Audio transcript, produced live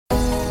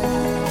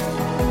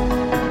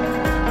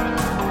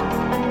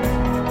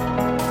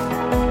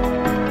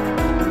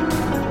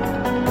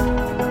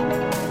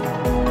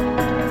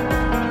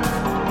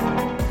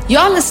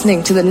You're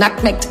listening to the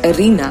Nutmegged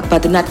Arena by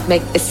the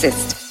Nutmeg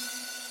Assist.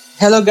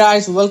 Hello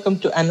guys, welcome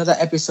to another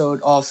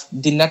episode of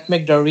the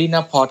Nutmegged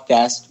Arena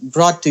podcast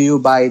brought to you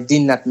by the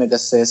Nutmeg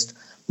Assist.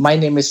 My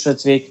name is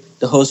Ritvik,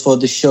 the host for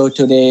the show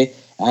today.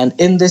 And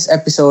in this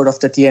episode of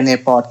the TNA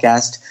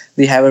podcast,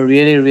 we have a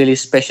really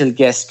special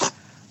guest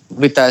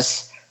with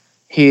us.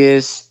 He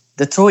is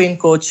the throw-in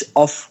coach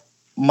of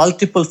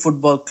multiple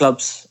football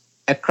clubs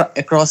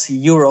across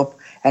Europe,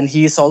 and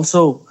he is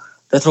also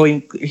the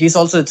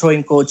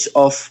throwing coach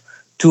of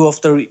two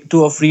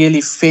of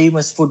really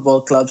famous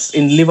football clubs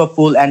in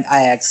Liverpool and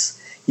Ajax.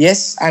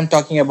 Yes, I'm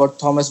talking about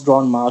Thomas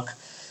Gronnemark.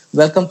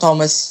 Welcome,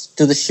 Thomas,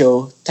 to the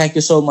show. Thank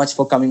you so much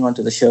for coming on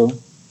to the show.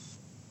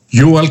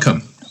 You're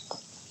welcome.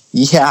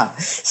 Yeah.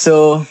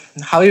 So,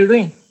 how are you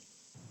doing?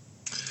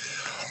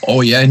 Oh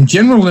yeah, in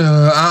general,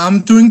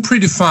 I'm doing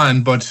pretty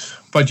fine. But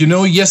you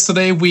know,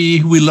 yesterday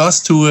we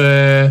lost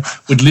to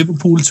with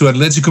Liverpool to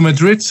Atletico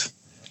Madrid.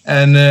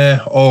 And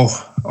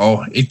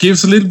it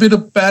gives a little bit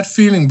of bad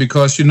feeling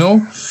because, you know,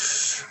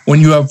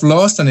 when you have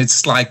lost and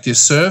it's like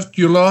deserved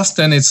you lost,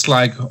 then it's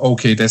like,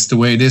 okay, that's the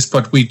way it is.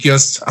 But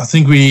I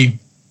think we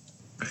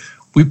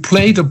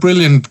played a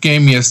brilliant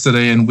game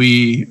yesterday, and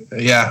we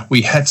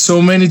had so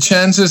many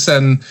chances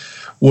and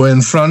were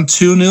in front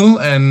 2-0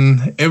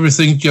 and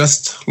everything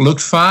just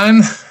looked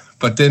fine.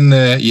 But then,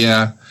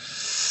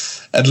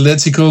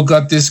 Atletico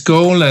got this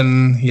goal,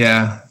 and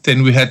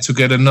then we had to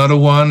get another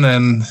one,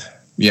 and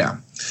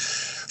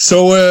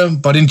So,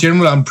 but in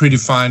general, I'm pretty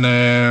fine.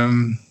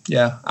 I'm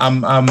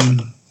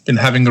been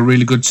having a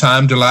really good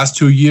time the last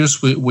 2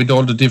 years with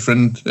all the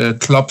different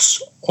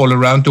clubs all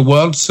around the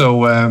world.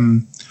 So,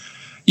 I'm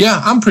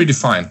pretty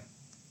fine.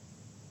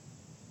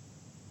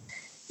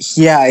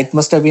 Yeah, it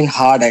must have been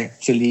hard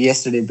actually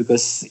yesterday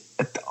because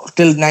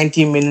till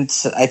 90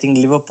 minutes, I think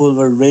Liverpool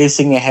were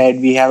racing ahead.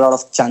 We had a lot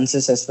of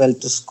chances as well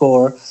to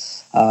score.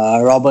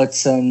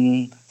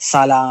 Robertson,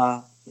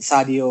 Salah,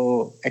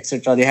 Sadio,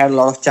 etc. They had a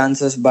lot of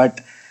chances, but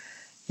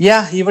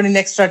even in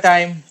extra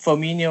time,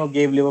 Firmino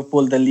gave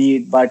Liverpool the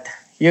lead. But,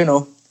 you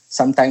know,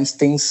 sometimes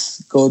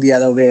things go the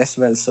other way as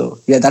well. So,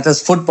 that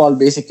was football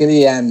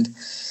basically. And,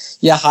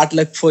 hard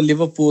luck for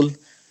Liverpool.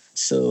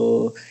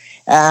 So,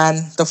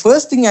 and the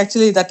first thing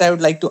actually that I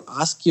would like to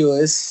ask you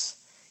is,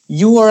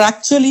 you are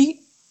actually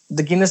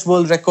the Guinness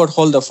World Record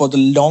holder for the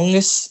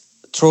longest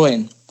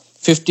throw-in,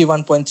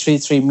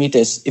 51.33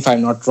 meters, if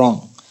I'm not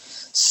wrong.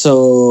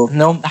 So,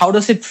 how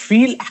does it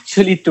feel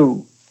actually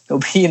to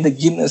be in the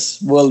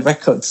Guinness World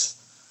Records?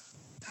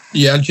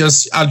 Yeah,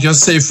 I'll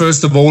just say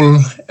first of all,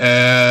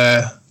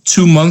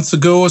 2 months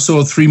ago or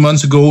so, 3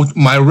 months ago,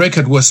 my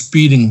record was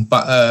beaten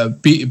by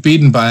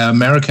an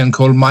American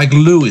called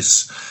Michael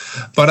Lewis.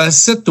 But I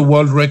set the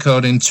world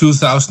record in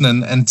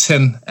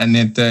 2010, and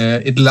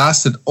it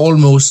lasted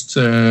almost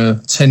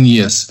 10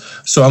 years.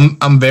 So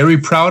I'm very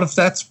proud of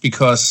that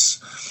because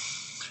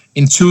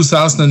in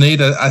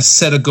 2008, I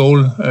set a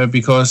goal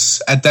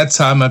because at that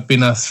time I'd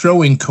been a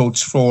throwing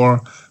coach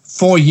for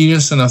 4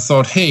 years, and I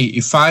thought, hey,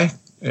 if I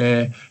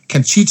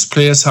can teach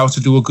players how to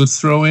do a good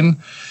throw-in,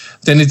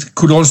 then it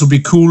could also be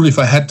cool if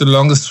I had the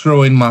longest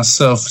throw-in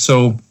myself.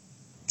 So,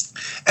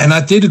 and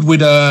I did it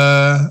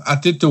I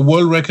did the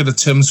world record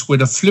attempts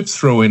with a flip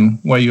throw-in,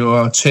 where you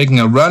are taking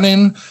a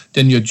run-in,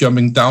 then you're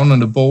jumping down on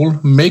the ball,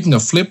 making a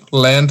flip,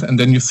 land, and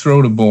then you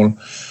throw the ball.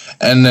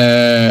 And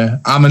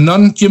I'm a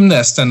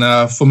non-gymnast, and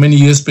for many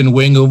years been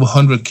weighing over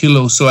 100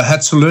 kilos, so I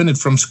had to learn it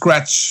from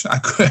scratch. I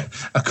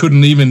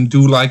couldn't even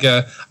do like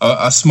a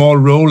small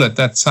roll at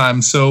that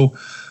time. So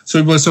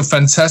it was a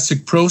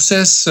fantastic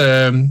process.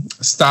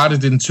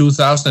 Started in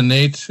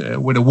 2008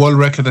 with a world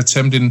record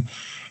attempt in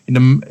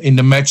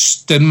the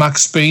match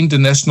Denmark-Spain, the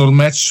national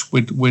match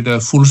with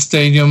a full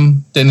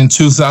stadium. Then in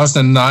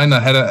 2009 I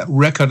had a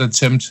record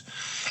attempt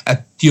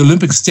at the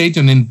Olympic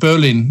Stadium in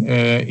Berlin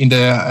in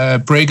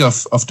the break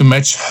of the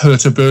match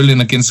Hertha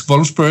Berlin against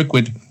Wolfsburg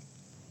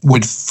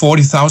with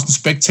 40,000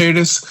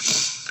 spectators.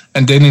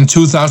 And then in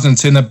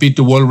 2010 I beat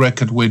the world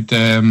record with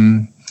a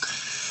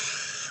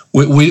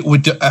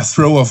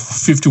throw of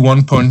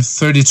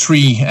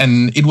 51.33,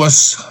 and it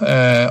was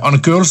on a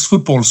girls'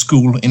 football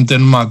school in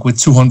Denmark with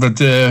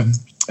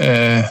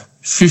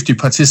 250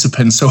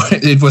 participants. So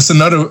it was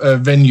another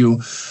venue,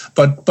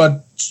 but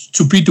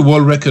to beat the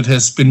world record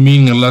has been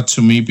meaning a lot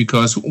to me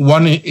because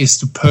one is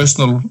the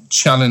personal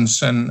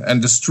challenge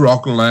and the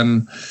struggle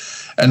and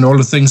all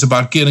the things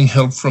about getting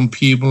help from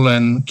people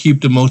and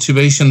keep the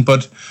motivation.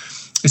 But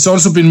it's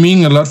also been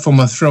meaning a lot for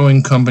my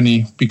throwing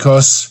company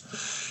because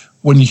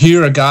when you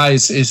hear a guy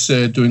is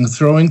doing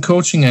throwing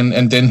coaching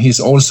and then he's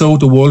also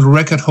the world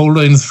record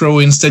holder in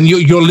throw-ins, then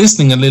you're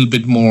listening a little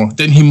bit more.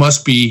 Then he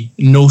must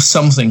know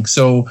something.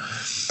 So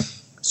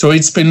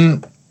it's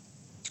been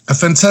a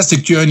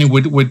fantastic journey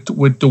with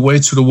the way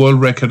to the world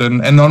record.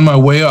 And on my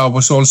way, I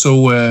was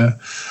also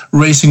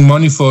raising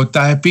money for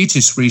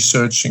diabetes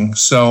researching.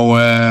 So,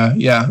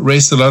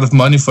 raised a lot of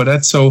money for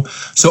that. So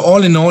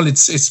all in all,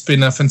 it's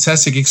been a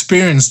fantastic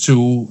experience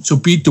to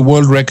beat the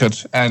world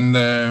record. And,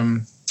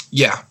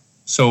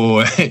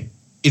 so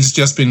it's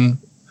just been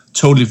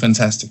totally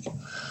fantastic.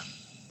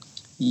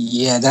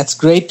 Yeah, that's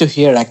great to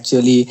hear,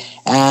 actually.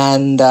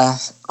 And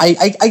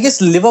I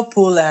guess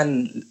Liverpool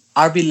and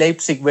RB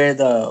Leipzig were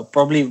the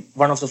probably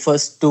one of the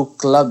first two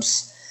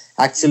clubs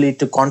actually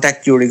to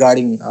contact you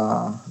regarding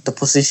the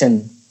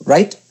position,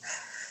 right?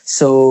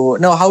 So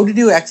now, how did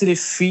you actually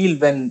feel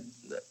when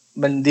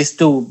these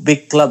two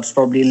big clubs,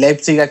 probably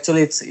Leipzig,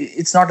 actually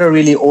it's not a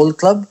really old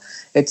club.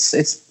 It's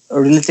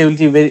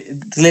relatively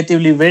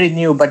very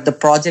new, but the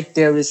project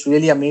there is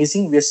really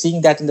amazing. We're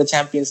seeing that in the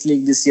Champions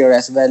League this year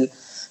as well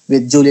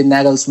with Julian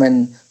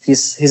Nagelsmann.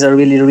 He's a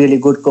really, really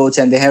good coach,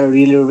 and they have a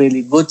really,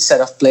 really good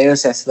set of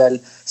players as well.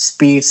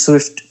 Speed,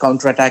 swift,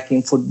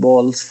 counter-attacking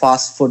football,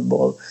 fast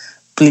football,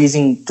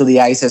 pleasing to the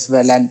eyes as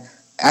well. And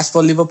as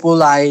for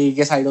Liverpool, I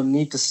guess I don't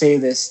need to say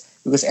this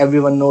because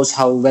everyone knows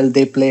how well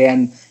they play,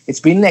 and it's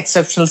been an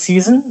exceptional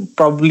season.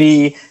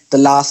 Probably the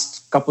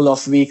last couple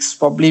of weeks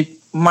probably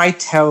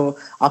might have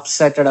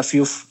upset a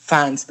few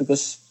fans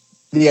because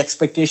the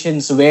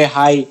expectations were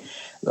high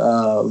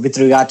with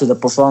regard to the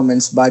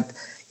performance. But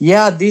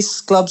yeah,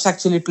 these clubs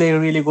actually play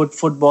really good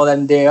football,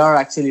 and they are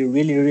actually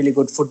really, really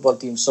good football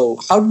teams. So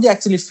how did you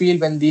actually feel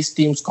when these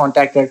teams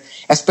contacted,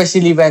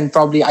 especially when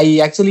probably I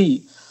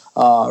actually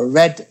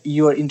read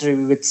your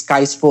interview with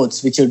Sky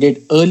Sports, which you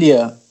did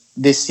earlier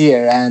this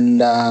year,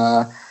 and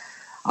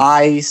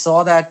I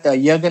saw that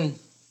Jurgen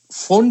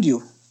phoned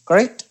you,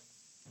 correct?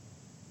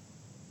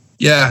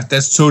 Yeah,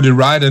 that's totally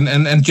right.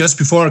 And just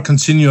before I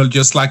continue, I'd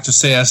just like to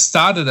say I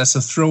started as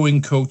a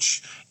throwing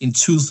coach in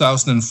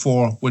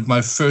 2004 with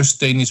my first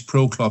Danish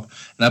pro club.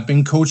 And I've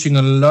been coaching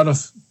a lot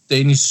of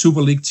Danish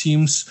Super League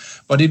teams,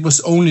 but it was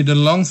only the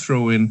long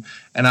throw-in.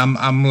 And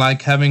I'm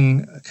like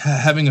having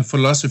a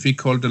philosophy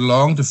called the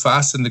long, the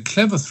fast, and the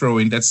clever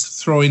throw-in.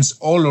 That's throw-ins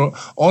all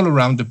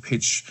around the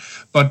pitch.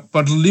 But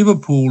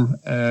Liverpool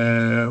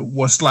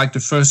was like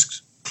the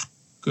first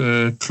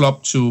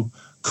club to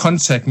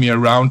contact me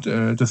around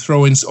the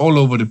throw-ins all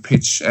over the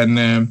pitch, and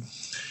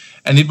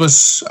it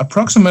was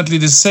approximately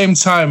the same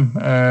time,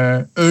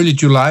 early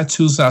July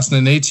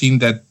 2018,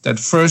 that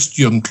first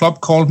Jurgen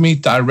Klopp called me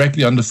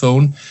directly on the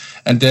phone,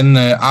 and then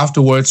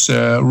afterwards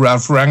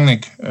Ralf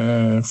Rangnick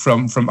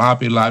from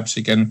RB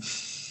Leipzig, and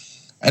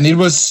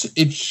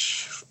it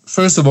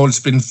first of all, it's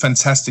been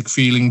fantastic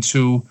feeling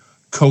to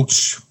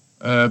coach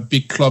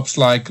big clubs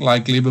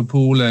like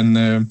Liverpool and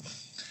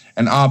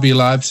RB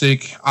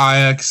Leipzig,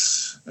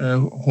 Ajax,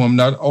 who I'm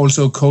not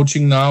also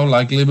coaching now,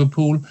 like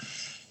Liverpool.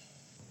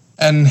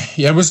 And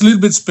yeah, it was a little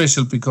bit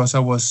special because I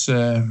was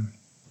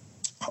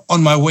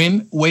on my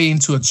way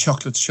into a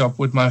chocolate shop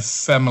with my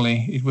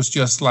family. It was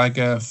just like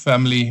a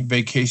family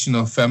vacation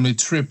or family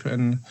trip,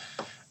 and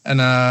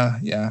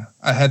yeah,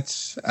 I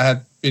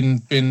had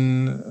been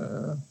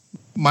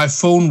my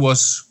phone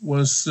was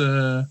with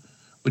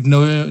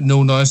no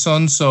noise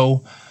on,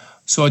 so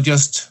I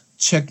just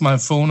checked my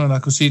phone and I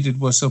could see it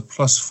was a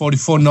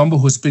 +44 number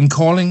who's been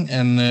calling,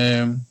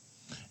 and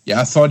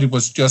yeah, I thought it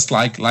was just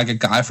like a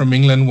guy from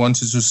England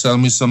wanted to sell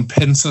me some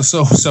pens or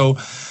so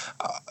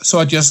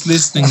I just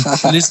listened.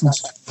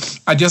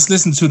 I just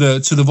listened to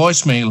the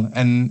voicemail,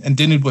 and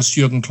then it was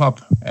Jurgen Klopp,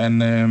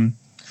 and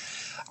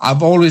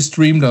I've always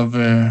dreamed of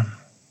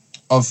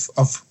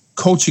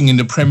coaching in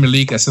the Premier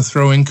League as a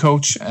throwing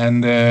coach,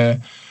 and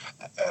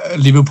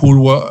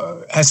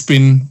Liverpool has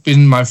been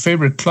my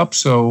favorite club,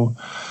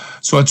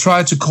 so I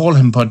tried to call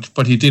him,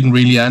 but he didn't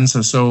really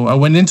answer. So I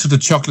went into the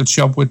chocolate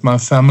shop with my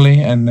family,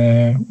 and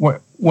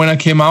when I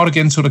came out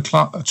again to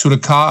the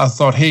car, I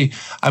thought, hey,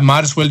 I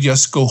might as well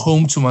just go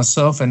home to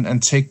myself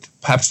and take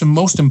perhaps the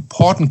most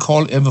important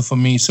call ever for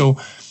me. So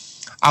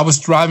I was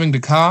driving the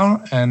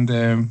car, and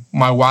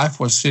my wife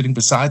was sitting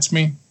beside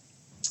me,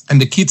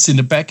 and the kids in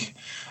the back.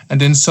 And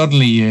then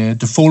suddenly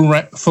the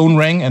phone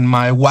rang, and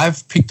my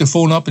wife picked the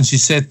phone up and she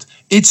said,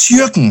 "It's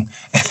Jürgen."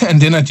 And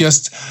then I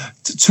just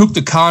took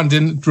the car and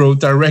then drove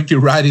directly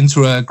right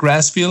into a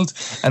grass field.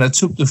 And I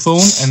took the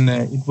phone, and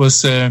it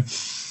was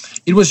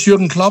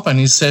Jürgen Klopp, and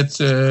he said,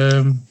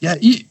 "Yeah,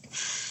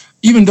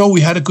 even though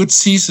we had a good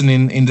season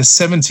in the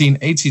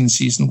 17-18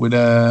 season with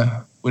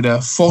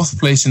a fourth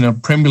place in a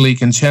Premier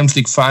League and Champions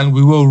League final,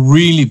 we were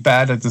really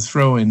bad at the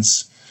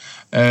throw-ins.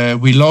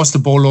 We lost the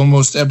ball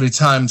almost every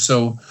time,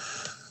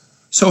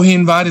 So he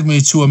invited me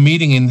to a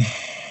meeting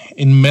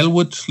in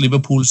Melwood,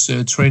 Liverpool's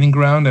training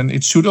ground, and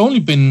it should only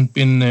been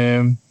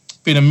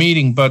a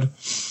meeting, but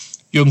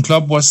Jurgen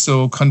Klopp was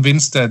so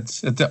convinced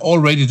that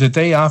already the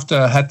day after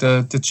I had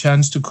the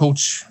chance to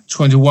coach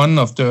 21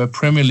 of the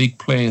Premier League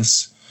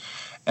players,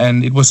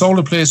 and it was all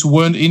the players who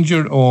weren't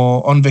injured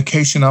or on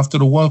vacation after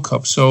the World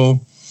Cup. So,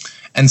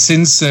 and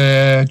since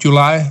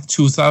July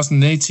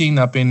 2018,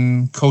 I've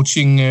been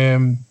coaching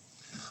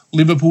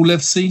Liverpool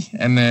FC,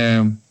 and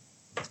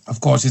of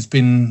course, it's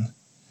been,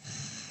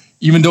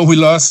 even though we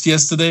lost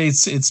yesterday,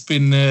 it's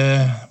been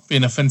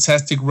a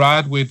fantastic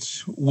ride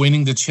with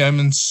winning the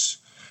Champions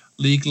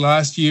League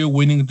last year,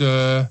 winning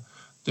the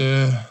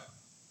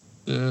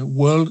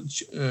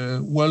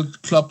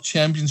World Club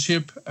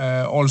Championship.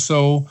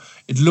 Also,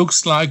 it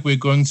looks like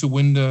we're going to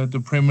win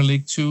the Premier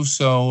League too.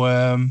 So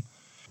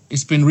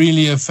it's been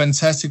really a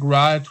fantastic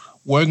ride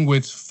working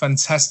with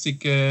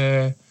fantastic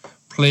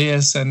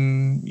players,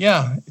 and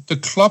the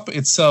club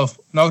itself,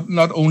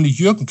 not only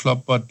Jürgen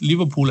Klopp, but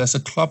Liverpool as a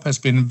club has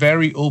been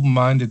very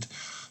open-minded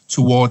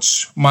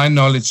towards my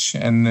knowledge,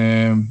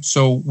 and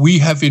so we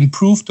have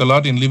improved a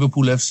lot in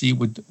Liverpool FC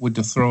with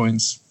the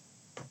throw-ins.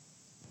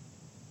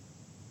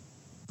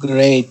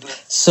 Great.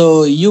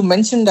 So you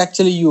mentioned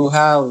actually you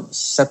have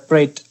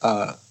separate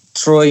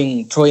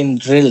throwing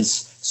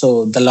drills.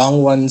 So the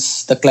long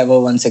ones, the clever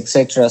ones,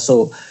 etc.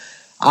 So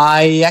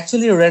I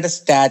actually read a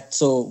stat.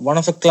 So one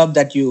of the club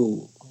that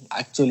you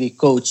actually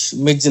coach,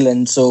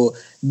 Midtjylland, so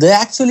they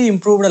actually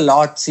improved a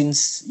lot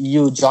since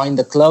you joined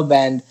the club,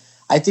 and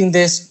I think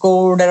they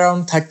scored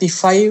around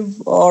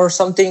 35 or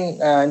something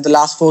in the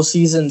last 4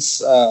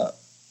 seasons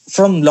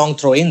from long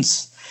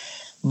throw-ins.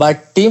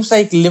 But teams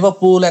like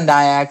Liverpool and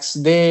Ajax,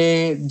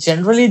 they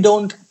generally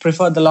don't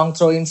prefer the long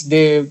throw-ins.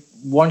 They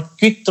want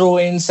quick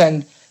throw-ins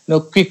and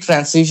quick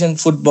transition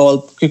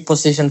football, quick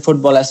possession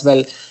football as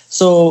well.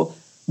 So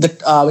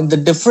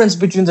the difference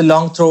between the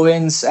long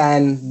throw-ins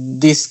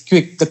and these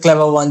the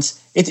clever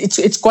ones,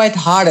 it's quite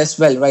hard as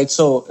well, right?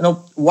 So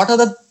what are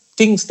the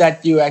things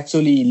that you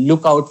actually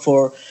look out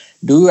for?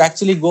 Do you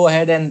actually go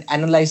ahead and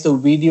analyze the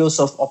videos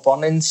of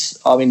opponents?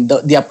 I mean,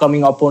 the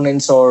upcoming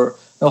opponents, or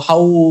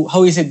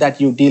how is it that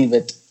you deal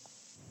with?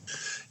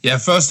 Yeah,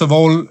 first of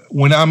all,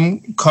 when I'm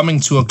coming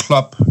to a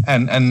club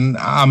and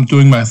I'm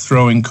doing my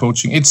throwing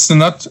coaching, it's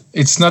not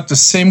the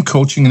same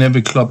coaching in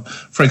every club.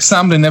 For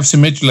example, in FC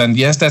Midtjylland,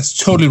 yes, that's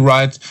totally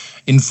right.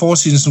 In 4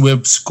 seasons,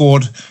 we've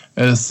scored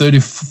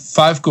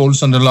 35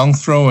 goals on the long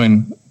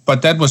throw-in,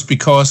 but that was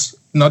because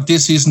not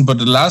this season, but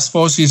the last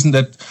 4 seasons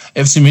that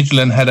FC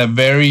Midtjylland had a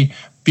very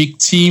big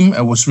team.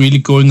 It was really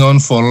going on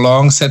for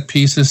long set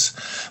pieces.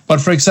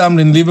 But for example,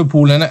 in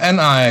Liverpool and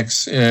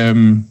Ajax,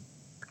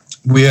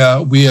 we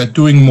are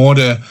doing more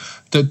the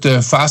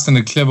fast and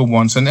the clever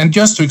ones. And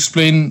just to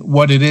explain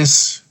what it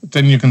is,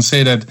 then you can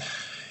say that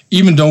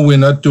even though we're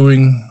not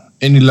doing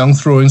any long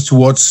throw-ins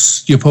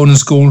towards the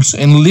opponent's goals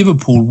in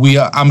Liverpool,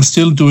 I'm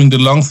still doing the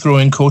long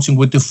throw-in coaching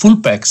with the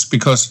fullbacks,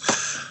 because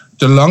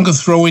the longer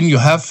throw-in you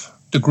have,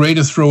 the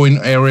greater throw-in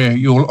area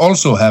you will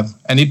also have.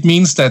 And it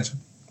means that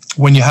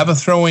when you have a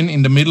throw-in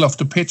in the middle of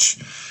the pitch,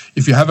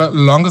 if you have a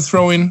longer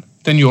throw-in,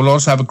 then you will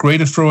also have a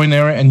greater throw-in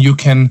area, and you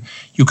can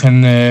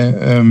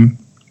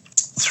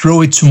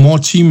throw it to more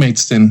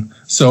teammates then.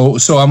 So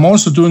I'm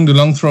also doing the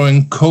long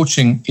throwing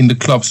coaching in the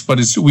clubs, but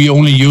we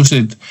only use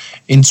it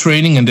in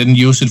training and then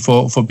use it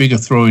for bigger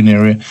throwing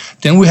area.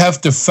 Then we have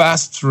the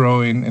fast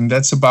throwing, and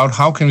that's about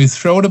how can we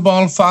throw the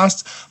ball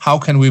fast, how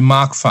can we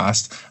mark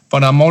fast.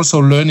 But I'm also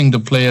learning the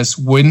players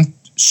when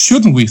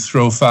shouldn't we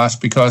throw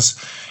fast, because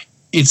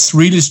it's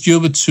really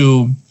stupid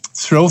to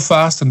throw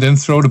fast and then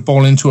throw the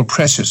ball into a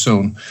pressure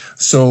zone.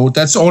 So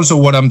that's also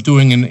what I'm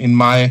doing in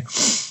my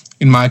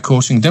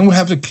coaching. Then we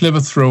have the clever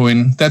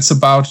throw-in. That's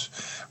about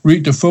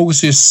the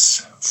focus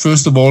is,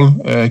 first of all,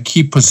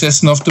 keep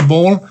possession of the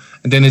ball,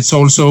 and then it's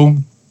also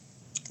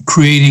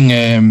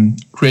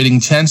creating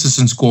chances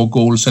and score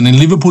goals. And in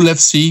Liverpool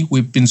FC,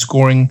 we've been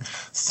scoring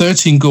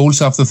 13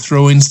 goals after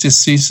throw-ins this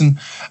season.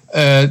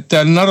 There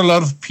are not a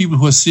lot of people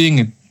who are seeing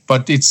it,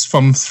 but it's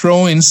from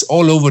throw-ins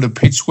all over the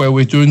pitch where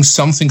we're doing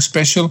something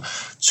special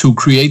to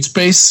create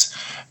space,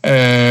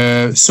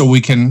 so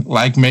we can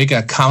make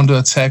a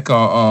counter-attack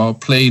or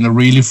play in a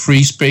really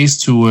free space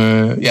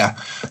to.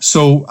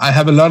 So I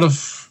have a lot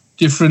of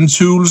different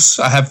tools.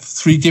 I have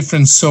 3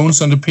 different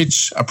zones on the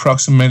pitch,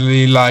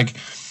 approximately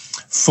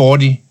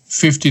 40,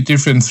 50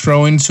 different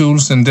throw-in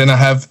tools, and then I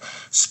have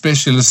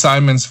special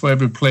assignments for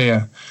every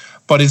player.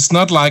 But it's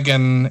not like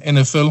an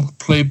NFL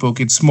playbook.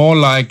 It's more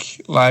like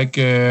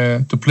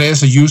the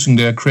players are using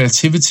their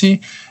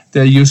creativity,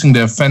 they're using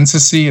their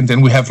fantasy, and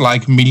then we have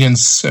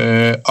millions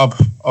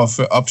of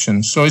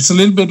options. So it's a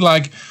little bit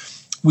like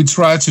we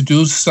try to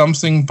do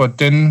something, but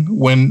then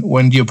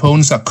when the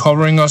opponents are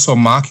covering us or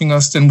marking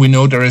us, then we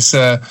know there's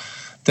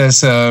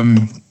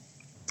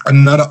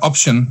another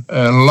option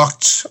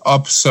locked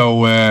up.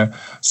 So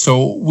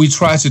we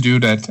try to do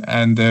that.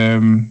 And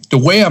the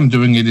way I'm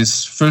doing it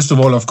is, first of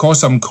all, of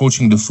course, I'm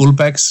coaching the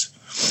fullbacks,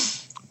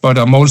 but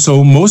I'm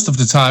also most of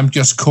the time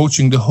just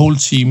coaching the whole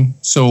team.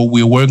 So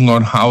we're working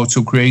on how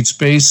to create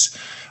space,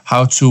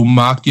 how to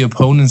mark the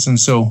opponents, and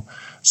so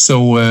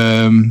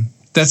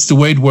that's the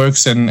way it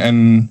works.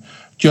 And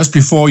just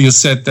before you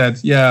said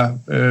that,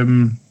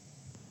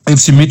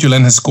 FC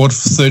Midtjylland has scored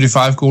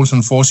 35 goals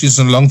on 4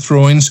 seasons long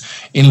throw-ins.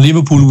 In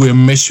Liverpool, we're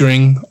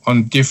measuring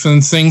on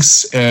different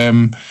things.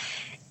 And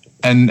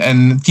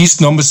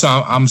these numbers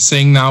I'm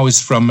saying now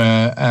is from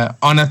an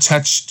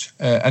unattached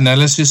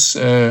analysis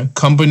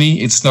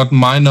company. It's not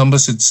my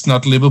numbers. It's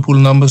not Liverpool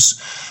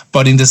numbers.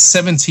 But in the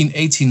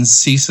 17-18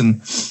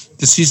 season,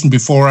 the season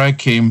before I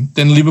came,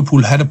 then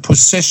Liverpool had a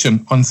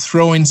possession on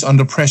throw-ins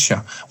under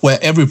pressure, where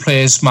every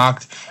player is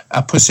marked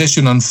a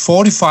possession on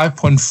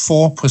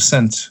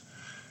 45.4%.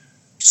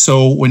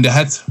 So when they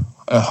had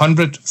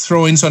 100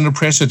 throw-ins under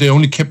pressure. They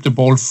only kept the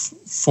ball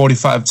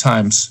 45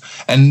 times.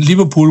 And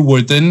Liverpool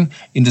were then,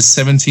 in the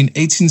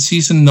 17-18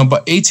 season, number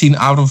 18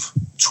 out of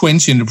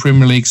 20 in the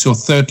Premier League, so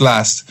third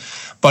last.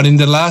 But in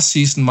the last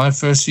season, my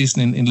first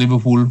season in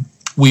Liverpool,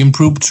 we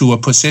improved to a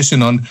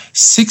possession on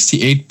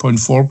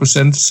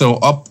 68.4%, so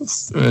up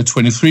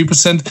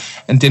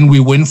 23%. And then we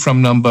went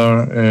from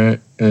number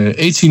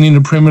 18 in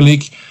the Premier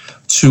League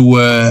to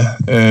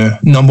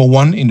number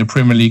 1 in the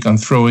Premier League on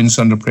throw-ins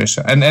under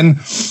pressure. And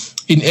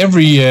in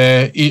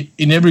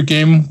every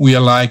game, we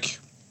are like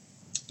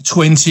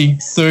 20,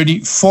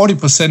 30,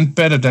 40%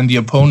 better than the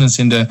opponents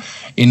in the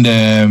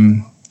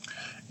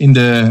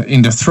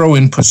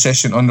throw-in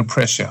possession under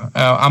pressure.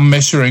 I'm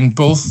measuring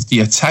both the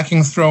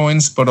attacking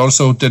throw-ins, but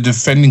also the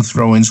defending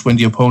throw-ins when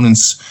the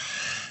opponents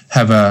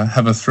have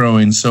a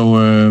throw-in.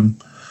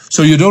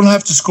 So you don't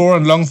have to score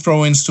on long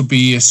throw-ins to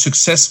be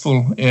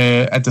successful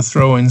at the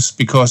throw-ins,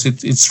 because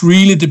it's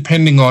really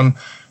depending on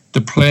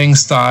the playing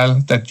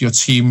style that your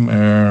team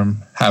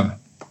have.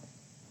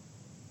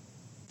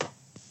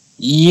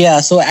 Yeah,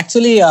 so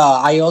actually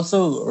I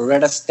also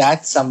read a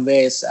stat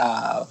somewhere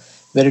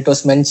where it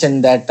was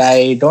mentioned that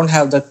I don't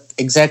have the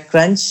exact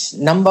crunch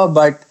number,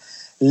 but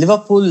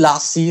Liverpool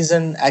last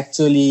season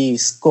actually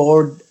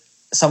scored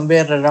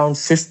somewhere around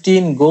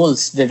 15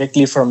 goals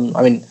directly from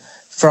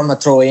a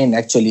throw-in,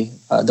 actually,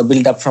 the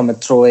build-up from a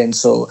throw-in.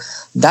 So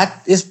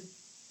that is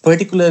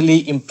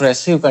particularly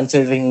impressive,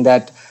 considering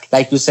that,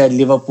 like you said,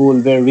 Liverpool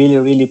were really,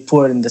 really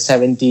poor in the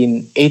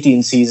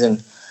 17-18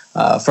 season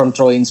from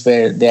throw-ins,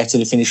 where they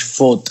actually finished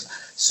 4th.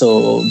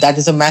 So that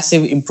is a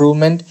massive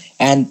improvement.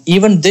 And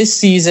even this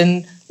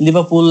season,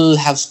 Liverpool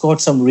have scored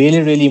some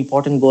really, really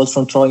important goals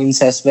from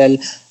throw-ins as well.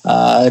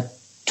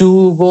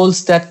 2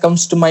 goals that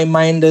comes to my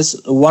mind is,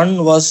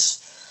 one was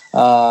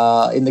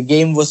in the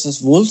game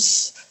versus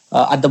Wolves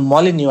at the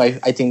Molineux.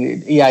 I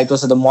think, it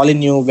was at the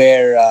Molineux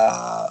where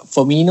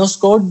Firmino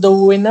scored the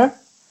winner,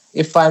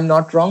 if I'm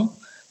not wrong.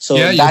 So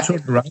yeah, you're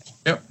totally right.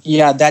 Yep.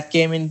 Yeah, that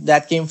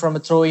came from a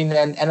throw-in.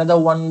 And another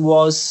one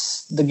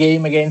was the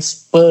game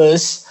against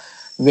Spurs,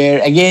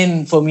 where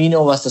again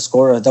Firmino was the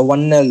scorer, the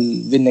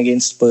 1-0 win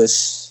against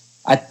Spurs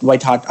at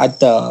White Hart at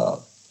the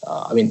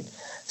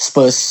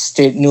Spurs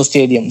new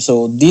stadium.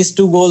 So these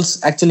 2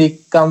 goals actually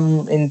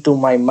come into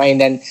my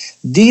mind, and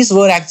these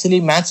were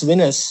actually match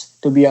winners,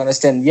 to be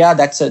honest. And yeah,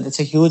 that's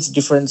a huge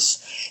difference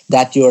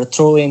that your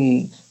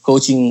throw-in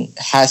coaching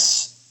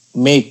has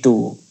made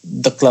to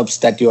the clubs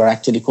that you are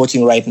actually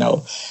coaching right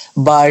now.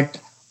 But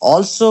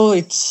also,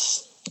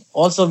 it's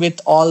also with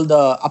all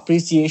the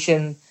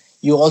appreciation,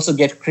 you also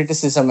get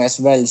criticism as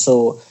well.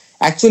 So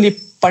actually,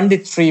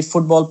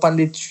 football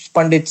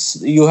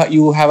pundits,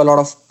 you have a lot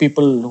of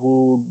people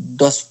who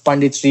does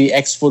punditry,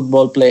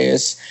 ex-football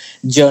players,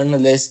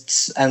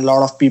 journalists, and a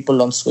lot of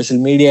people on social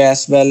media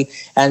as well.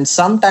 And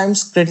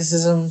sometimes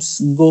criticisms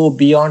go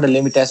beyond a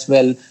limit as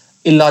well,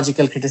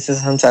 illogical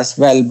criticisms as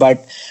well.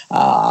 But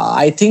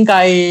I think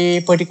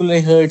I particularly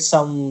heard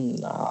a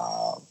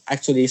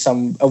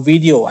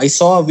video. I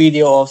saw a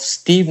video of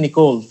Steve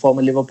Nicol,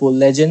 former Liverpool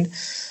legend,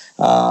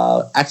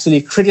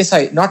 actually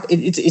criticize.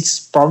 It's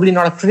probably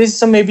not a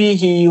criticism. Maybe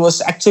he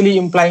was actually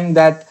implying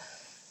that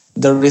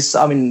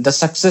the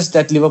success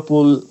that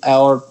Liverpool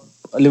are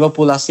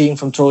seeing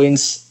from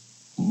throw-ins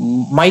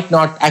might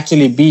not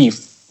actually be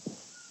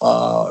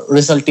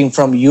resulting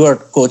from your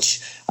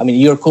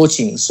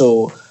coaching.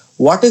 So,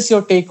 what is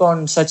your take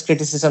on such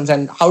criticisms,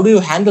 and how do you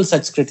handle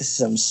such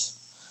criticisms?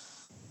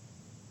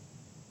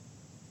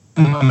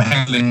 I'm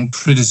handling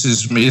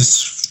criticism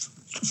is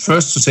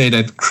first to say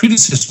that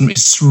criticism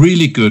is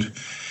really good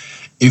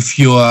if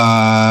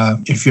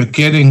you're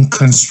getting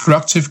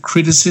constructive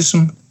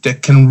criticism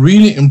that can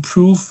really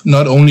improve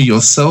not only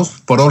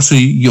yourself but also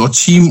your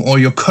team or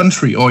your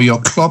country or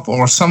your club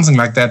or something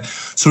like that.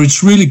 So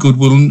it's really good.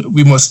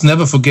 We must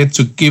never forget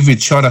to give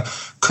each other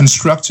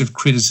constructive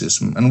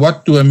criticism. And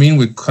what do I mean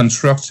with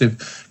constructive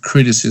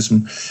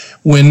criticism?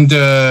 When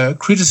the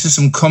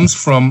criticism comes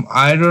from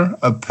either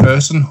a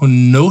person who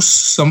knows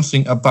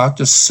something about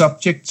the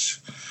subject,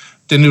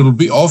 then it will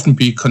often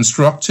be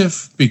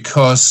constructive,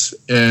 because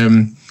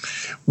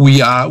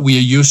we are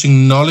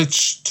using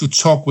knowledge to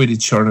talk with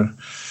each other.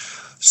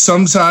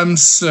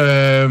 Sometimes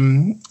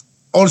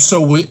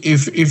also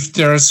if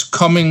there's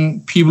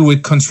coming people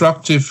with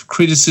constructive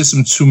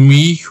criticism to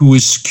me who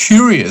is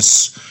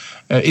curious,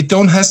 it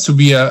don't has to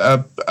be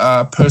a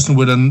person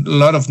with a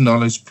lot of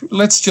knowledge.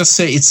 Let's just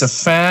say it's a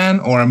fan,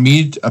 or I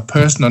meet a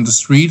person on the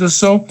street or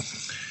so.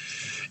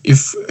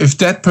 If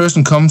that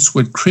person comes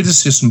with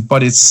criticism,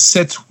 but it's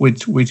set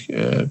with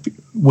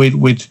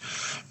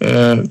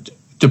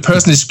the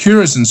person is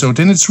curious, and so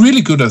then it's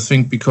really good, I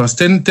think, because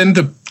then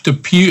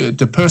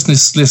the person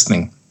is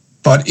listening.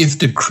 But if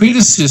the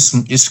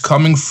criticism is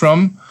coming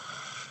from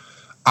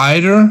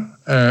either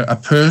a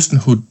person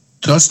who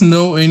doesn't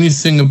know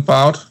anything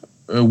about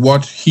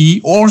what he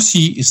or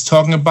she is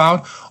talking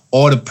about,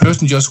 or the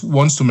person just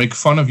wants to make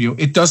fun of you,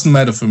 it doesn't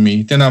matter for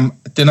me. Then I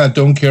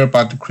don't care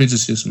about the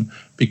criticism,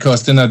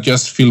 because then I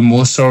just feel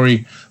more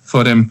sorry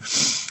for them.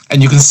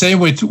 And you can say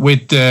with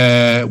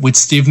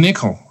Steve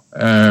Nicol,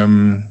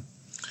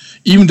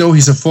 even though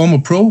he's a former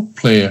pro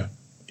player,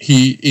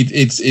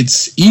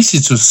 it's easy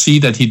to see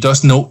that he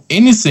doesn't know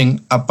anything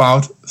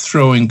about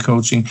throwing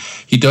coaching.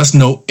 He doesn't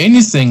know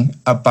anything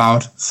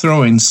about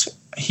throw-ins.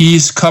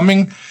 He's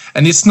coming,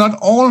 and it's not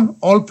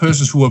all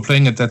persons who were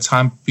playing at that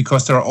time,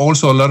 because there are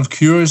also a lot of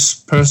curious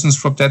persons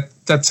from that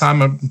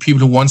time, and people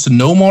who want to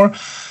know more.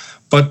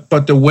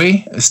 But the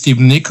way Steve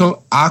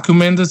Nicol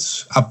argumented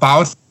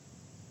about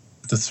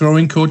the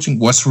throwing coaching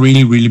was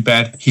really, really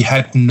bad. He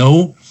had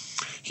no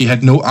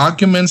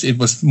arguments. It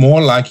was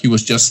more like he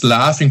was just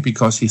laughing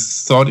because he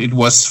thought it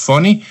was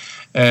funny.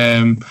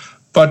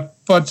 But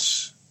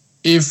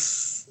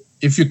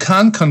if you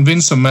can't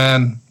convince a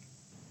man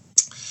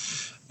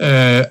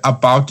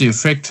about the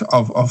effect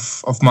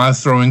of my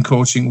throwing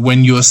coaching,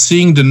 when you're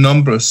seeing the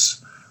numbers,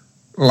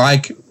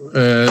 like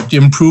the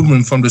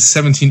improvement from the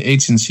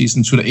 17-18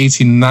 season to the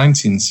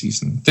 18-19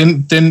 season,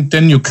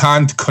 then you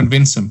can't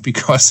convince him,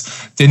 because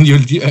then you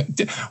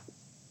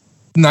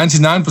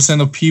 99%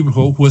 of people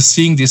who are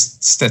seeing this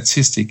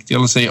statistic,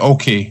 they'll say,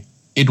 okay,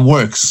 it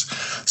works.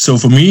 So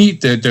for me,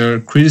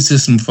 the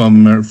criticism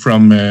from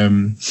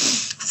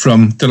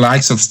the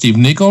likes of Steve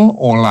Nicol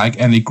or like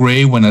Andy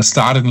Gray when I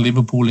started in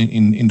Liverpool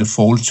in the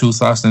fall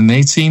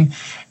 2018,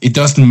 it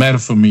doesn't matter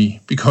for me,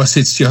 because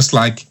it's just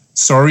like,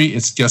 sorry,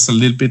 it's just a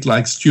little bit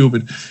like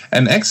stupid.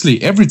 And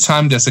actually, every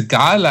time there's a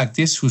guy like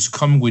this who's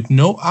coming with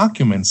no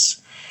arguments,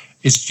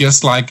 it's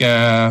just like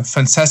a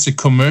fantastic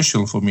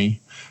commercial for me.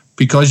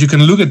 Because you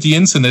can look at the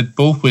internet,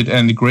 both with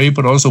Andy Gray,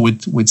 but also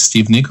with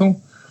Steve Nicol.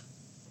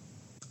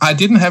 I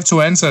didn't have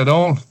to answer at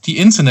all. The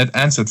internet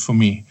answered for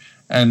me,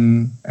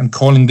 and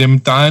calling them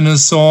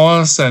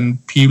dinosaurs and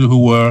people who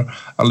were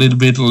a little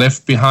bit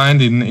left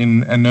behind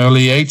in an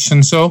early age,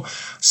 and so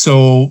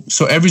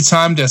every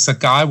time there's a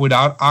guy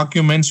without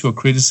arguments who are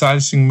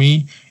criticizing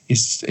me,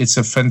 it's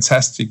a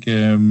fantastic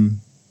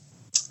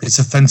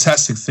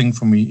thing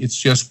for me.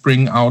 It's just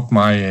bring out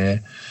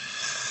my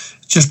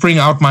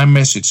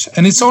message.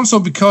 And it's also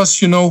because,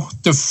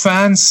 the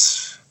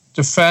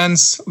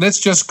fans, let's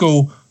just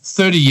go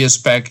 30 years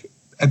back.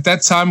 At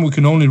that time, we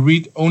can only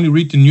read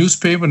the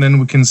newspaper, and then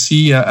we can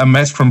see a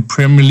match from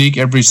Premier League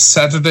every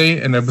Saturday,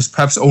 and there was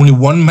perhaps only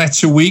one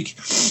match a week.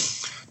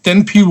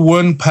 Then people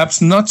weren't perhaps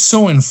not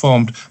so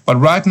informed. But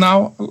right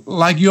now,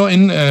 like you're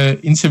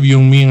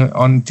interviewing me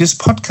on this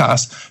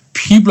podcast,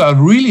 people are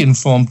really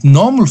informed.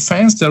 Normal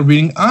fans, they're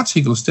reading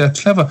articles, they're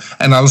clever.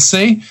 And I'll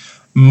say,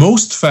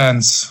 most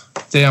fans,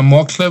 they are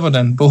more clever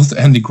than both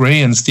Andy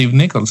Gray and Steve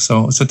Nicol.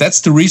 So that's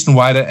the reason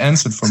why they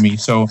answered for me.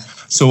 So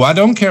I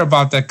don't care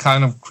about that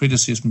kind of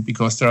criticism,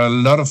 because there are a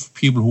lot of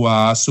people who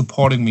are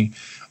supporting me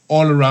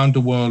all around the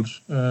world.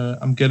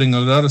 I'm getting a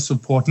lot of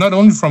support, not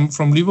only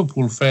from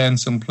Liverpool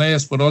fans and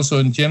players, but also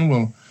in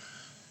general.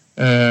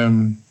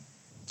 It's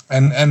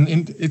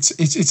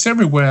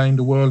everywhere in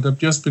the world. I've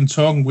just been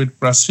talking with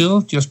Brazil,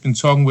 just been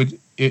talking with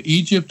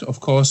Egypt, of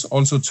course,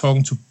 also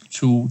talking to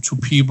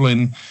people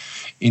in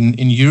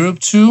Europe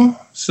too.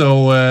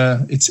 So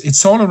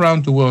it's all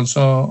around the world.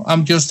 So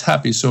I'm just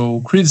happy.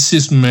 So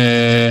criticism,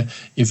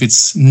 if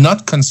it's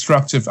not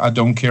constructive, I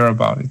don't care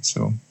about it.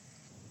 So.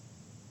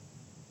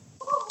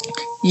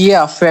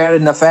 Yeah, fair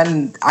enough.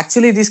 And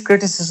actually, these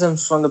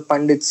criticisms from the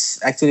pundits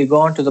actually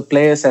go on to the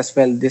players as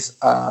well. This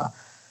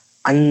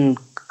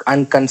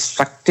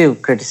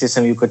unconstructive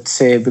criticism, you could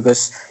say,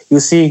 because you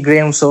see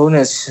Graham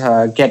Souness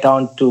get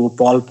on to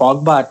Paul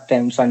Pogba at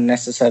times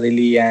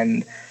unnecessarily.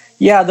 And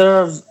yeah, there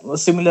are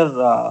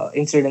similar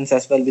incidents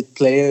as well with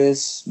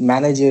players,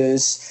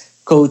 managers,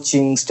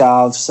 coaching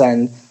staffs,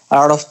 and a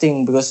lot of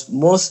things. Because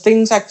most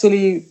things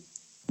actually,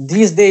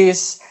 these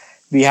days,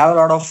 we have a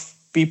lot of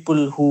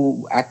people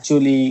who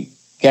actually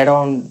get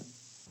on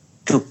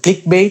to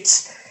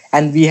clickbaits,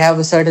 and we have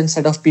a certain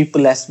set of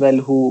people as well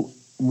who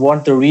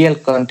want the real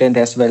content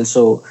as well.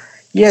 So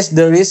yes,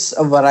 there is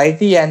a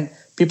variety, and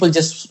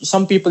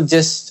some people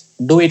just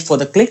do it for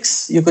the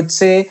clicks, you could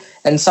say,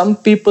 and some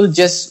people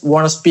just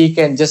want to speak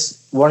and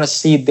just want to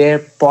see their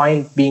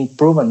point being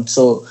proven.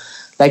 So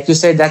like you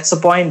said, that's the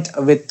point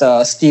with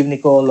Steve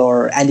Nicol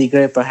or Andy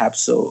Gray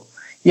perhaps. So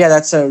yeah,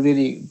 that's a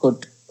really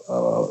good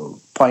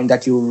point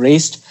that you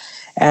raised.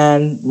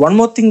 And one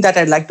more thing that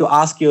I'd like to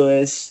ask you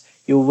is,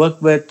 you work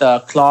with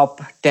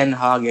Klopp, Ten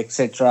Hag,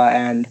 etc.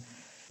 And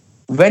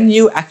when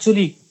you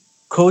actually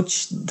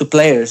coach the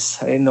players,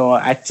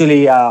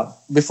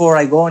 before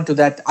I go into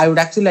that, I would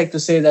actually like to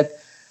say that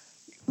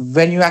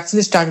when you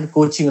actually started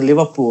coaching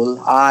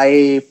Liverpool,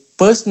 I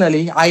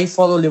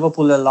follow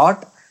Liverpool a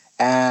lot.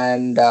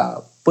 And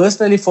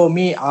personally for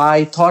me,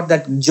 I thought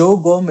that Joe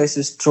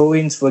Gomez's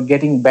throw-ins were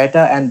getting better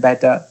and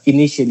better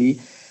initially.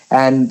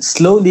 And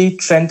slowly,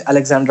 Trent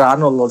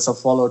Alexander-Arnold also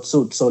followed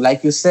suit. So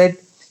like you said,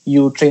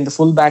 you train the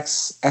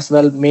fullbacks as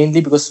well,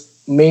 mainly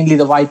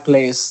the wide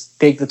players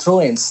take the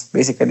throw-ins,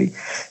 basically.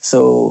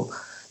 So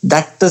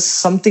that is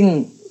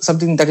something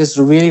that is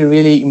really,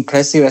 really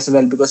impressive as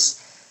well, because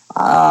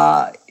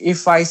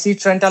if I see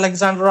Trent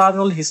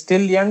Alexander-Arnold, he's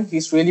still young,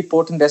 he's really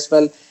potent as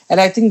well.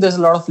 And I think there's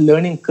a lot of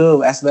learning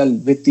curve as well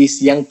with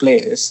these young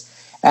players.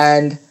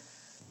 And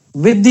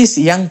with these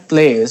young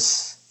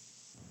players,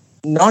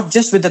 not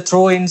just with the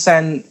throw-ins,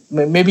 and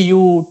maybe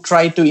you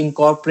try to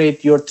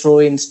incorporate your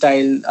throw-in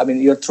style,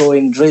 your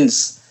throw-in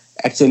drills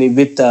actually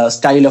with the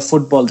style of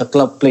football the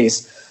club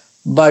plays.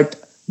 But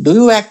do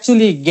you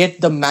actually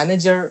get the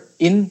manager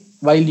in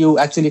while you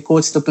actually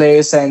coach the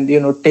players and,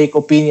 take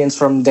opinions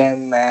from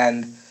them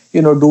and,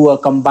 do a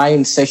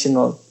combined session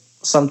or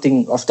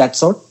something of that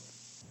sort?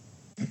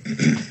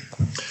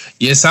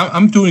 Yes,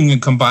 I'm doing a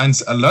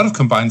lot of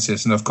combined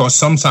sessions. Of course,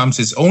 sometimes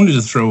it's only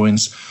the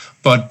throw-ins,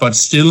 but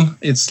still,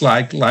 it's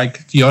like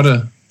the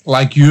other,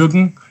 like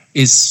Jürgen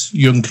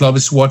Klopp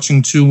is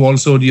watching too.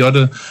 Also,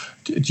 the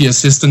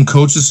assistant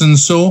coaches and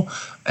so.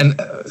 And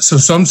so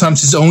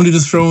sometimes it's only the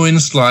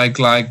throw-ins, like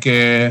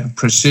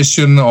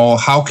precision, or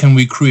how can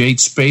we create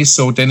space.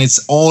 So then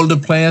it's all the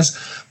players.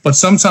 But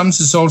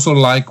sometimes it's also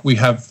like we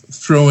have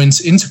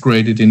throw-ins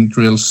integrated in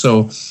drills.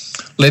 So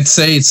let's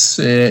say it's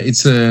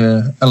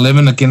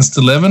 11 against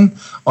 11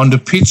 on the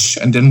pitch,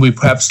 and then we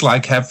perhaps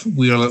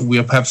we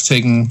are perhaps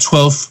taking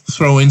 12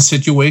 throw-in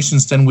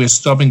situations. Then we're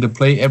stopping the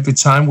play every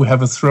time we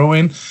have a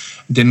throw-in.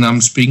 Then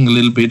I'm speaking a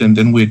little bit, and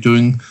then we're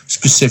doing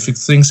specific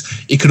things.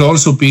 It could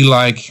also be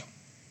like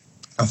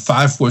a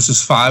 5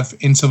 versus 5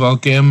 interval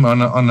game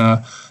on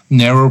a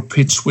narrow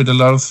pitch with a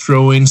lot of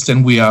throw-ins.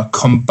 Then we are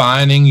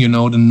combining,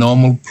 the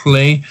normal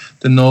play,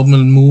 the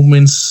normal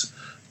movements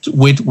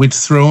with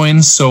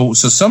throw-ins. So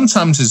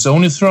sometimes it's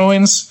only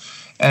throw-ins,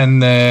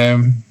 and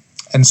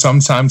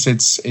sometimes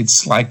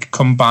it's like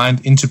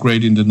combined,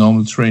 integrated in the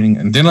normal training.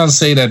 And then I'll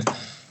say that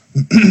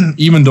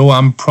even though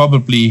I'm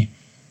probably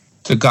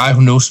the guy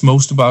who knows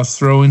most about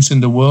throw-ins in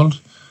the world,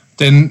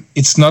 then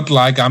it's not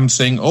like I'm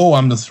saying, oh,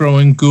 I'm the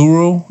throwing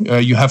guru.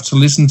 You have to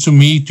listen to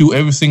me, do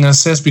everything I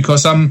says,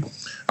 because I'm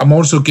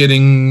also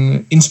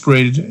getting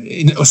inspired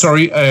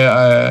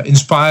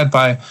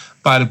by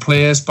the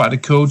players, by the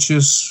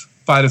coaches,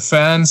 by the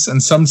fans.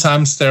 And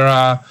sometimes there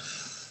are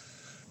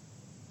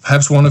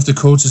perhaps one of the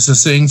coaches are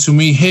saying to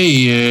me,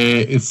 hey,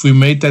 if we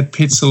made that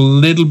pitch a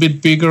little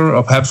bit bigger,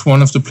 or perhaps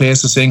one of the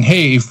players are saying,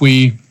 hey,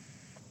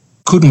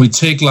 couldn't we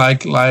take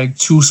like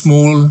 2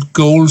 small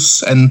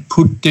goals and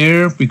put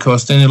there,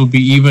 because then it'll be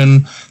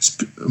even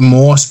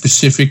more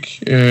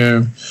specific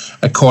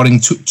according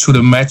to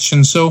the match.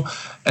 And so,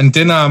 and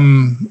then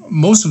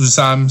most of the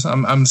times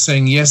I'm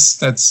saying yes.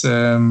 That's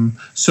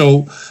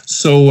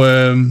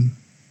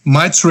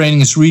my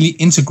training is really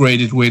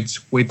integrated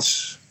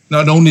with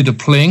not only the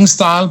playing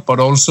style, but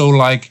also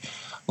like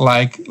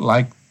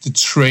the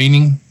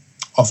training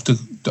of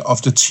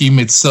the team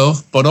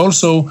itself. But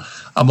also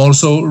I'm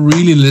also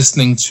really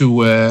listening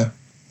to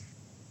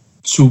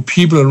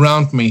people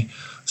around me.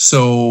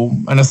 So,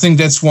 and I think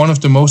that's one of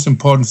the most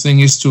important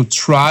things, is to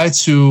try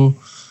to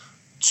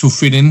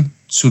fit in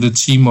to the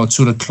team or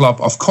to the club.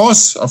 Of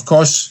course,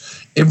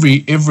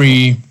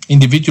 every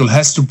individual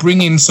has to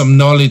bring in some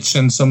knowledge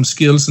and some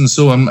skills and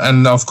so on.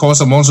 And of course,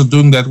 I'm also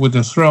doing that with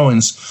the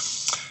throw-ins.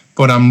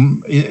 But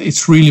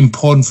it's really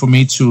important for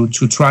me to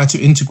try to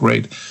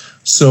integrate.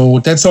 So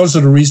that's also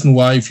the reason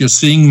why, if you're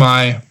seeing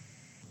my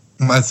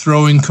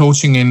throwing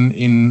coaching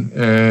in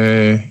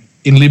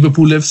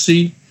Liverpool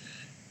FC,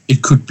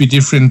 it could be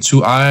different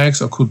to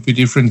Ajax, or could be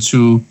different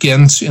to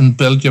Ghent in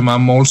Belgium.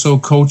 I'm also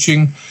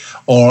coaching,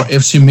 or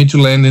FC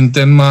Midtjylland in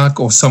Denmark,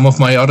 or some of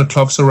my other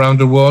clubs around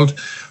the world.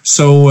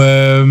 So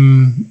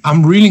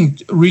I'm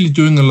really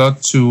doing a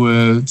lot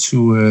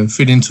to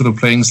fit into the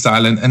playing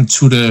style and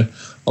to the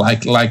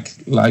like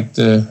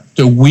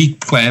the week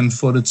plan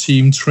for the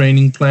team,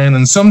 training plan.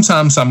 And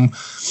sometimes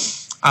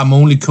I'm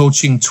only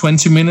coaching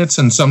 20 minutes,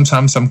 and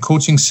sometimes I'm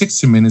coaching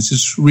 60 minutes.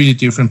 It's really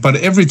different. But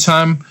every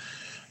time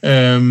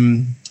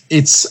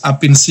I've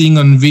been seeing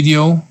on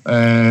video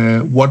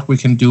what we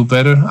can do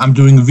better. I'm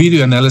doing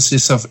video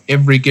analysis of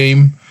every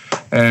game.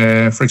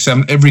 For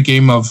example, every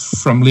game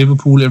from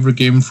Liverpool, every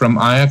game from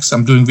Ajax,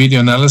 I'm doing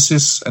video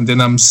analysis, and then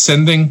I'm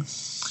sending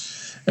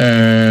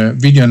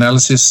video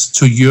analysis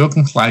to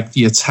Jürgen, like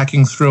the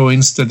attacking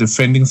throw-ins, the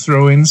defending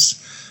throw-ins.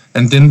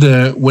 And then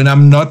when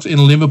I'm not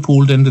in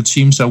Liverpool, then the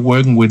teams are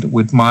working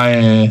with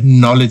my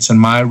knowledge and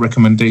my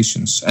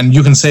recommendations. And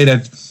you can say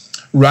that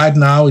right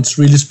now it's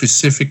really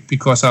specific,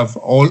 because I've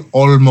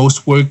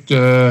almost worked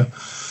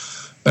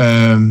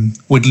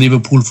with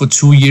Liverpool for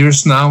 2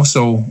 years now.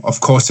 So of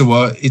course in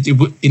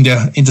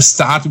the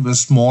start it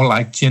was more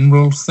like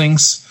general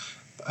things,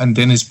 and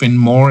then it's been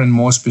more and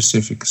more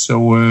specific.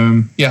 So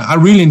I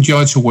really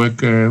enjoy to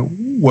work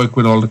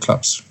with all the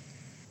clubs.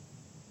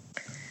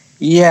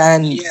 Yeah,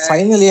 and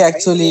finally,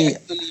 actually,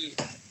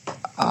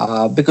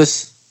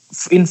 because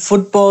in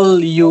football,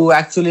 you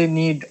actually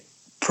need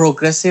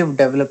progressive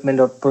development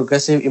or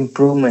progressive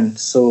improvement.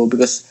 So,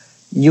 because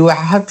you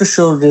have to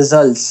show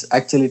results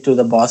actually to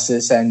the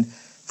bosses, and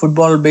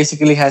football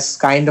basically has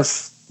kind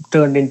of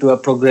turned into a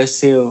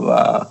progressive,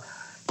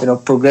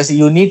 progressive.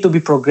 You need to be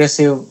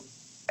progressively,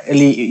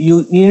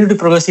 you need to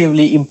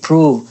progressively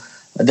improve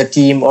the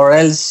team, or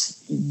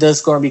else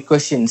there's going to be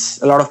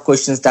a lot of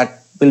questions that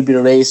will be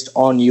raised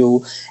on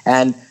you.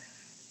 And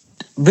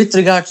with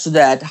regards to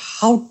that,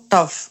 how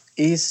tough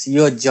is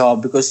your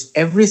job? Because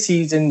every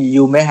season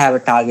you may have a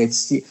target.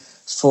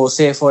 So,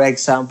 say for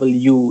example,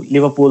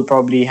 Liverpool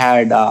probably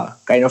had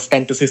kind of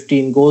 10 to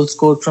 15 goals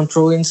scored from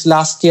throw-ins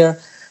last year.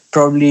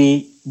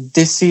 Probably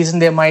this season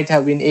they might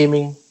have been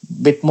aiming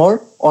a bit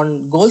more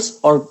on goals,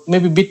 or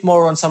maybe a bit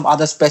more on some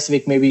other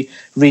specific, maybe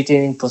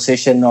retaining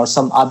possession or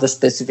some other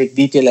specific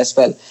detail as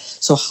well.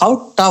 So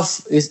how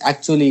tough is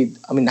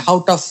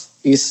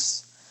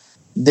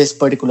this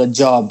particular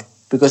job?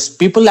 Because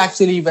people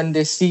actually, when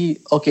they see,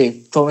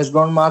 okay, Thomas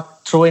Gronnemark,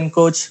 throw-in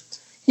coach,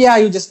 yeah,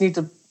 you just need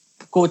to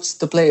coach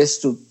the players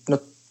to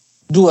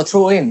do a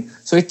throw-in.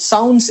 So it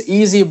sounds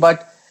easy,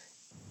 but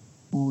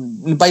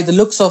by the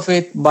looks of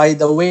it, by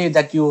the way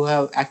that you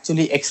have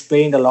actually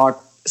explained a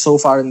lot so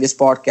far in this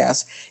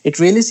podcast, it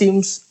really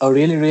seems a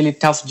really, really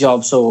tough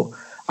job. So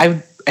I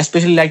would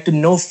especially like to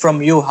know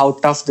from you how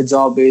tough the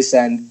job is,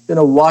 and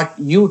what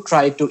you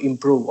try to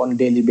improve on a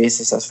daily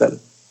basis as well.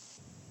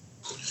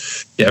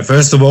 Yeah,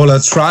 first of all, I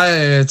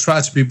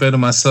try to be better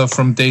myself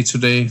from day to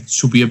day,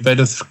 to be a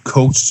better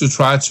coach, to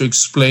try to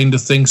explain the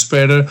things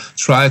better,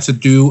 try to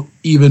do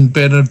even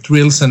better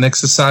drills and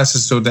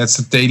exercises. So that's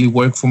a daily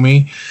work for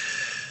me.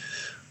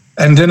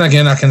 And then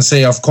again, I can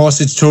say, of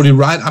course, it's totally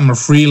right. I'm a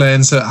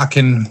freelancer. I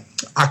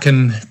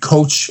can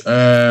coach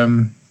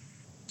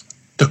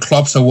the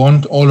clubs I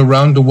want all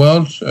around the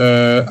world.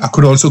 I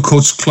could also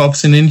coach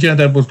clubs in India.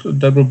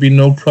 That would be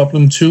no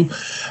problem too.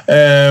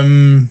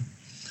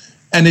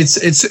 And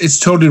it's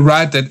totally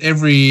right that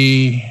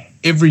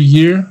every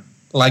year,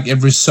 like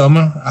every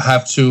summer, I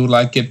have to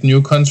get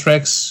new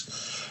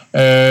contracts.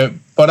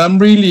 But I'm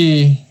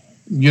really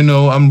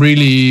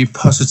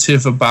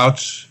positive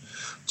about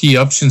the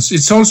options.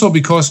 It's also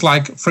because,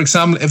 for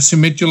example, FC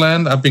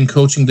Midtjylland, I've been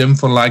coaching them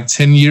for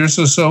 10 years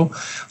or so.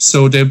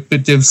 So they've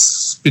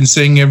been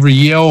saying every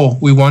year, "Oh,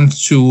 we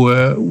want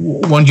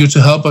you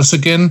to help us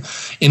again."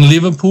 In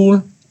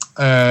Liverpool,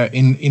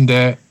 in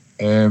the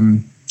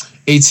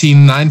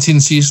 18-19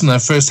 season, I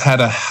first had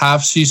a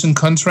half-season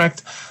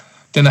contract.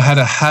 Then I had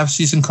a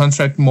half-season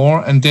contract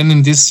more. And then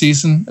in this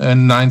season,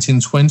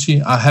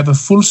 19-20, I have a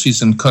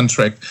full-season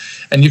contract.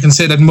 And you can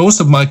say that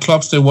most of my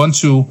clubs, they want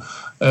to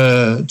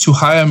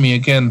hire me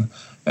again.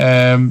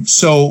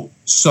 So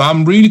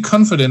I'm really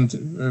confident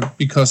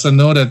because I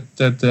know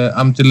that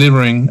I'm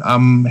delivering.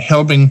 I'm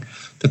helping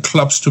the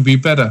clubs to be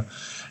better.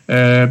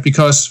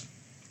 Because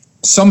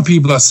some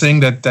people are saying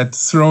that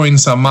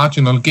throw-ins are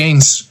marginal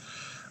gains.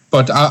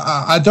 But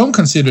I don't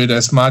consider it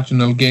as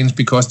marginal gains,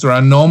 because there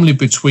are normally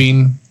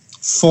between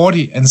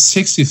 40 and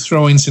 60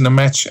 throw-ins in a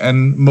match,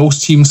 and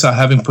most teams are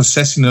having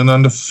possession and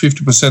under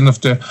 50% of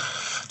the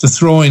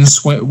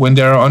throw-ins when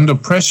they're under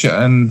pressure.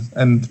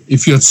 And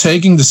if you're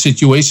taking the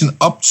situation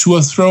up to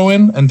a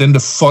throw-in and then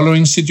the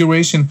following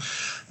situation,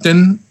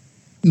 then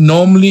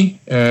normally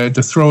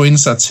the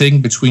throw-ins are taken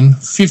between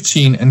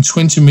 15 and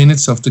 20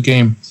 minutes of the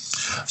game.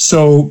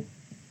 So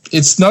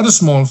it's not a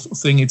small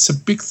thing, it's a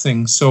big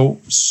thing. So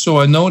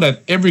I know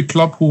that every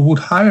club who would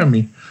hire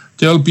me,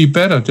 they'll be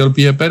better. They'll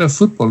be a better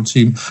football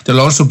team. They'll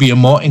also be a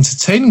more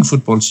entertaining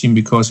football team,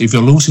 because if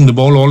you're losing the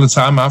ball all the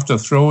time after a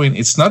throw-in,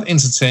 it's not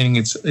entertaining.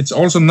 It's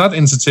also not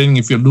entertaining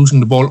if you're losing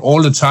the ball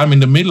all the time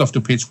in the middle of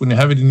the pitch when you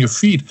have it in your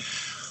feet.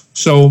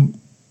 So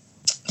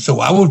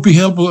I would be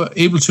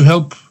able to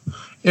help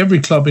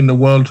every club in the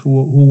world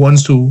who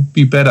wants to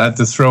be better at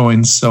the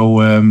throw-ins.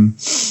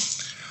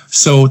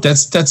 So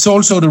that's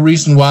also the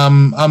reason why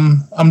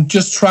I'm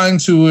just trying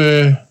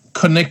to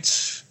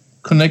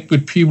connect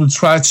with people,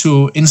 try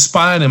to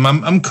inspire them.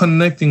 I'm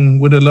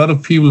connecting with a lot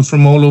of people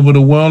from all over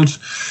the world.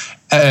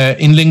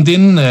 In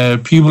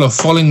LinkedIn, people are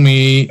following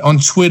me on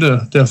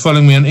Twitter. They're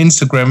following me on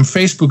Instagram,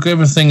 Facebook,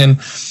 everything. And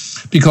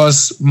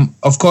because,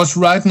 of course,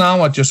 right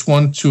now I just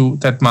want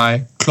that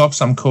my clubs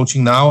I'm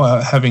coaching now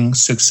are having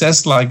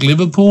success, like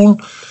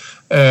Liverpool.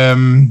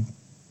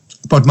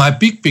 But my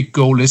big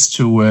goal is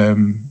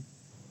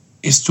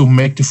to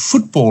make the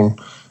football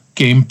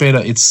game better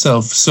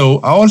itself. So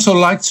I also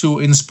like to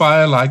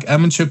inspire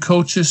amateur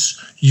coaches,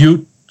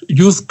 youth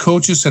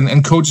coaches,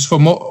 and coaches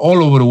from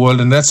all over the world.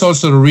 And that's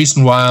also the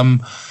reason why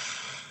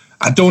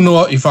I don't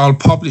know if I'll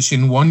publish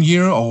in 1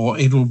 year or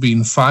it will be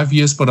in 5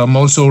 years, but I'm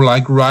also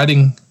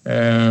writing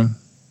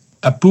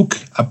a book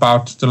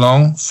about the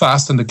long,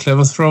 fast, and the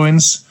clever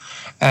throw-ins.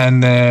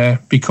 And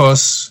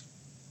because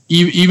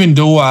even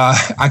though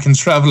I can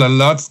travel a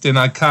lot, then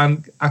I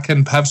can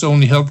perhaps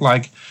only help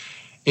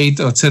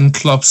 8 or 10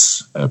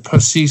 clubs per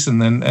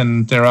season,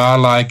 and there are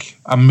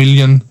 1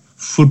 million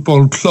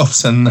football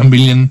clubs and 1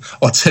 million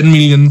or 10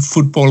 million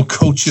football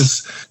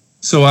coaches.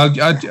 So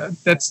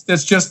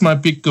that's just my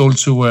big goal,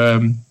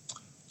 to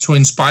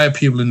inspire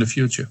people in the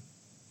future.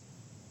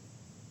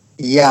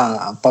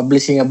 Yeah,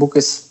 publishing a book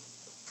is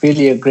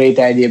really a great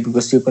idea,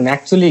 because you can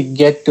actually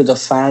get to the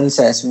fans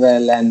as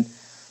well, and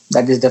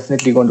that is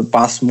definitely going to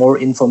pass more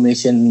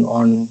information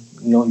on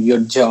your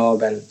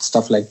job and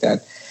stuff like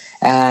that.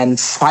 And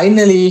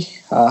finally,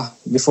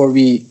 before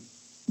we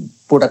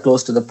put a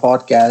close to the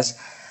podcast,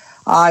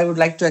 I would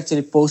like to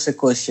actually pose a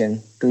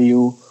question to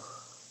you.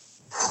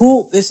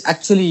 who is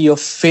actually your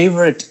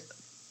favorite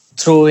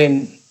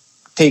throw-in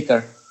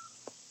taker?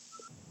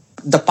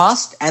 The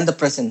past and the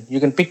present. You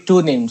can pick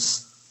two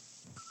names.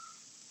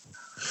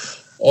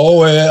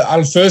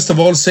 I'll first of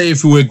all say,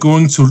 if we were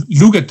going to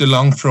look at the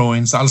long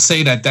throw-ins, I'll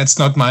say that that's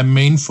not my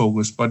main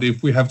focus. But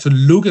if we have to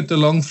look at the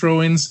long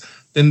throw-ins,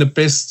 then the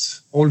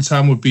best all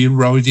time would be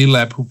Rory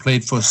Delap, who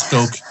played for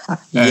Stoke.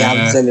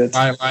 Absolutely.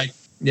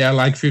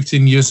 Like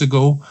 15 years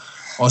ago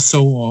or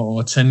so,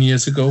 or 10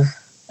 years ago.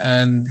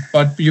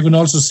 But you can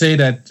also say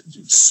that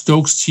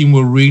Stoke's team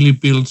were really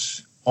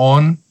built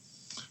on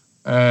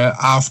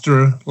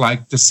after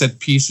like the set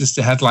pieces.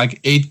 They had like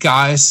 8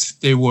 guys.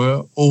 They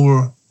were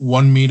over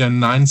 1.90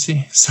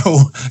 meters,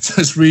 so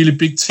it's really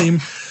big team.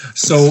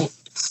 So,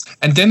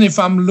 and then if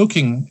I'm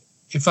looking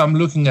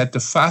at the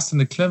fast and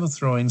the clever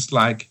throw-ins,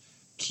 like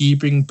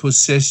keeping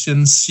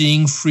possession,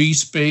 seeing free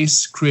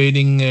space,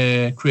 creating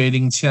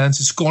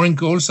chances, scoring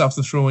goals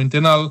after throwing,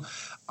 then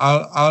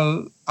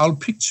I'll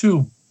pick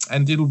 2,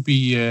 and it'll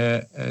be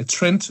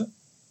Trent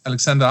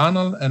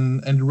Alexander-Arnold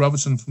and Andy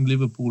Robertson from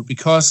Liverpool,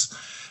 because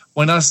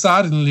when I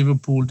started in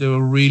Liverpool, they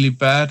were really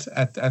bad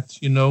at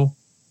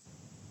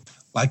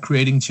like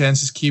creating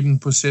chances, keeping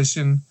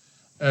possession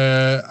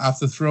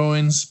after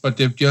throw-ins, but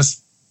they've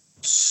just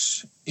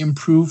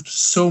improved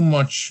so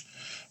much,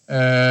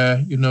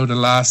 the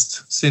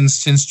last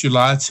since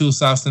July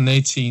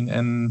 2018,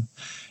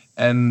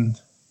 and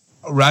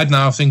right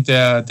now I think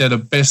they're the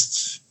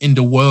best in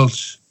the world,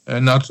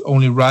 not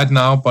only right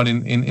now but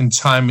in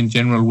time in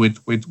general, with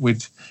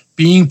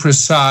being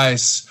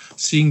precise,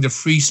 seeing the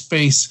free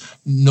space,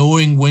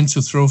 knowing when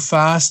to throw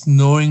fast,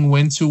 knowing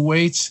when to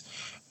wait.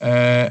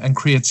 And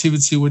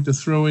creativity with the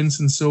throw-ins,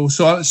 and so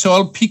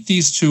I'll pick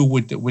these 2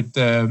 with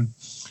the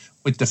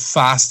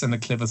fast and the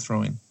clever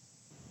throw-in.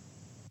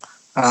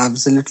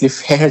 Absolutely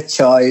fair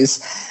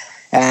choice.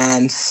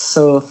 And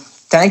so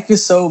thank you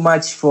so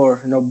much for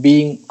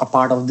being a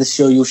part of this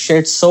show. You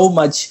shared so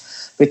much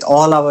with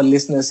all our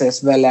listeners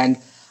as well, and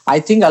I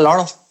think a lot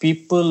of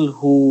people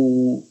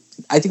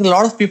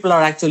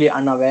are actually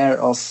unaware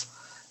of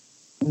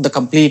the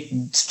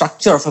complete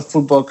structure of a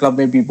football club,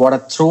 maybe what a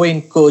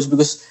throw-in coach,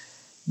 because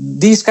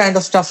these kind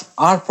of stuff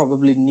are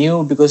probably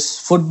new, because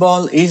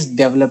football is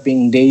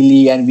developing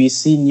daily and we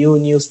see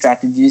new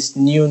strategies,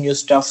 new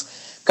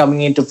stuff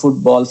coming into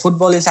football.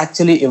 Football is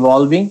actually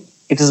evolving.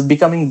 It is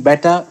becoming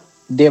better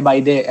day by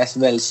day as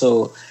well.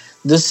 So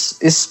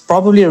this is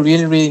probably a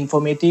really, really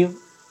informative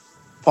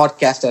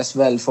podcast as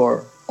well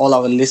for all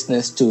our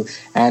listeners too.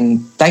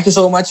 And thank you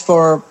so much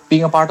for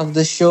being a part of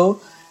this show.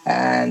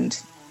 And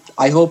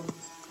I hope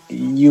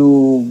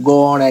you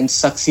go on and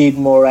succeed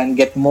more and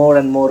get more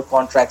and more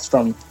contracts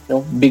from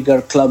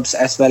bigger clubs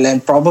as well,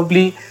 and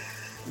probably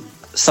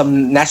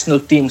some national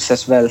teams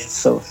as well.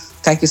 So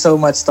thank you so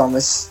much,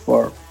 Thomas,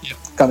 for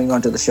coming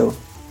on to the show.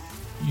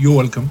 You're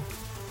welcome.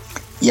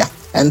 Yeah,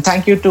 and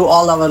thank you to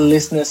all our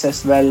listeners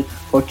as well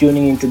for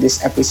tuning into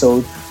this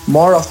episode.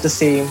 More of the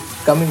same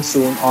coming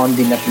soon on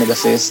the Nutmeg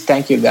Assist.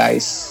 Thank you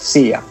guys.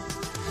 See ya.